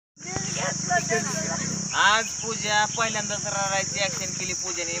आज पूजा पहिल्यांदाच रडायची ऍक्शन केली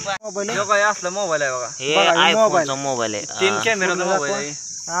पूजाने. काय असला मोबाईल आहे बघा, हे आयफोनचा मोबाईल आहे. 3 कॅमेराचा मोबाईल आहे.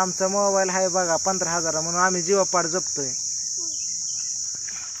 आमचा मोबाईल आहे बघा 15,000 म्हणून आम्ही जीवापाड जपतोय.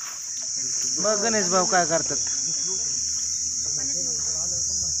 बघ गणेश भाऊ काय करतात,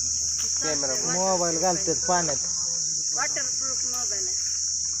 मोबाईल घालतात पाण्यात. वॉटरप्रूफ मोबाईल आहे.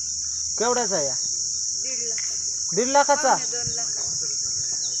 केवढ्याचा आहे? 1.5 लाख. 1.5 लाखाचा. 2 लाख.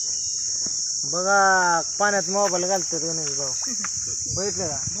 बघा पाण्यात मोबाईल घालतात गणेश भाऊ. बघितलं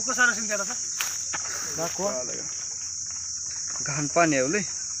का? दाखवा. घाण पाणी आहे लय.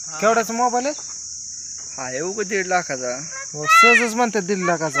 केवढ्याचा मोबाईल आहे? हाय उगा 1.5 लाखाचा. सहजच म्हणतात 1.5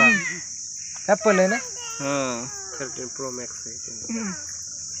 लाखाचा. ऍपल आहे ना? 13 प्रो मॅक्स आहे.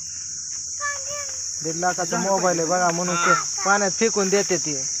 1.5 लाखाचा मोबाईल आहे बघा, म्हणून ते पाण्यात फेकून देते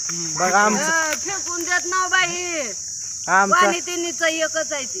ते. बघा आमचं फेकून देत ना बाई, आमचा पाणी तिन्हीचं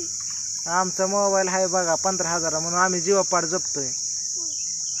एकच आहे ती. आमचा मोबाईल आहे बघा 15,000 म्हणून आम्ही जीवापाड जपतोय.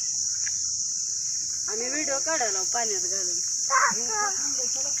 आम्ही व्हिडिओ काढायला पाण्यात घालून.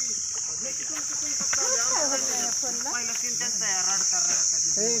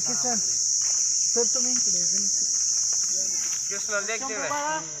 किसन सर तुम्ही इकडे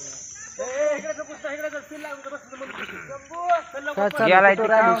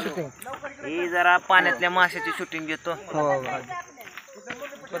शूटिंग. ही जरा पाण्यातल्या माशाची शूटिंग घेतो.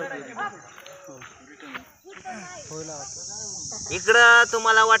 इकडं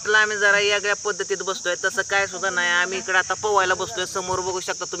तुम्हाला वाटलं आम्ही जरा वेगळ्या पद्धतीत बसतोय, तसं काय सुद्धा नाही. आम्ही इकडं आता पोवायला बसतोय. समोर बघू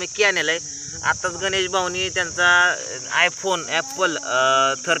शकता तुम्ही कॅनेल आहे. आताच गणेश भाऊनी त्यांचा आयफोन ऍपल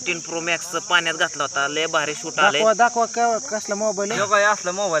 13 प्रो मॅक्स पाण्यात घातला होता. लय भारी शूट आले. दाखवा कसला मोबाईल आहे? काय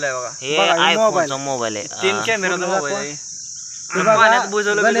असला मोबाईल आहे बघा, हे आयफोनचा मोबाईल आहे. 3 कॅमेराचा मोबाईल आहे. पाण्यात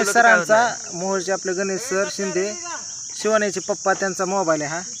गणेश सरांचा, मोहोळचे आपले गणेश सर शिंदे, शिवानीचे पप्पा, त्यांचा मोबाईल आहे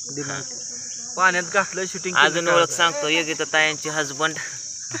हा. दिमाग पाण्यात घातलं शूटिंग. अजून ओळख सांगतो, योगिता तायांचे हजबंड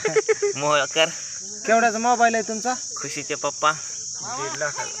मोहोळकर. केवढ्याचा मोबाईल आहे तुमचा? खुशीचे पप्पा.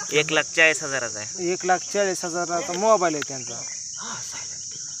 1,40,000 आहे. 1,40,000चा मोबाईल आहे त्यांचा.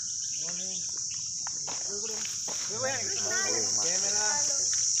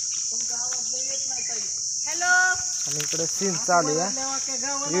 हॅलो. आणि इकडे सीन चालू आहे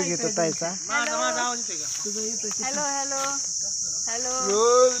योगिता ताईचा. Hello hello hello.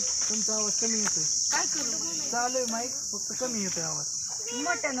 तुमचा आवाज कमी येतोय. काय करू? चालू आहे माईक, फक्त कमी येतोय आवाज.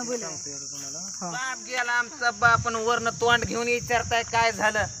 मोठ्यानं बोला. बाप गेला आमचा बाप, पण वरनं तोंड घेऊन विचारताय काय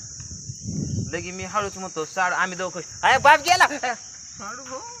झालं. लगी मी हळूच म्हणतो आम्ही दोघं अरे बाप गेला.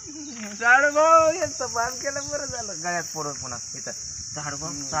 साडूभाऊ यांचा बाप गेला, बरं झालं. गळ्यात पडून पुन्हा इथं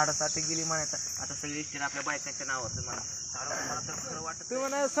साडूभाऊ 7:30 गेली म्हणायचं. आता सगळी इष्टीन आपल्या बायकांच्या नावाचं म्हणा. मला तर खरं वाटत. ते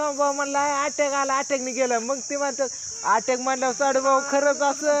म्हणा समभाव म्हणला अटॅक आला, अटॅकने गेलं. मग ते म्हणतात अटॅक म्हणल्यावर साडूभाऊ खरंच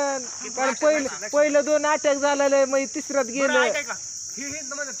असन, कारण पहिलं 2 अटॅक झालेलं, मग तिसऱ्यात गेलं.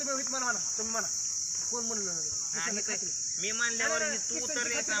 मी म्हणल्यावर तू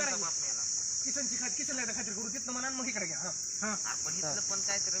उतरले पण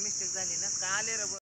काहीतरी मिस्टेक झाली ना का आले रे.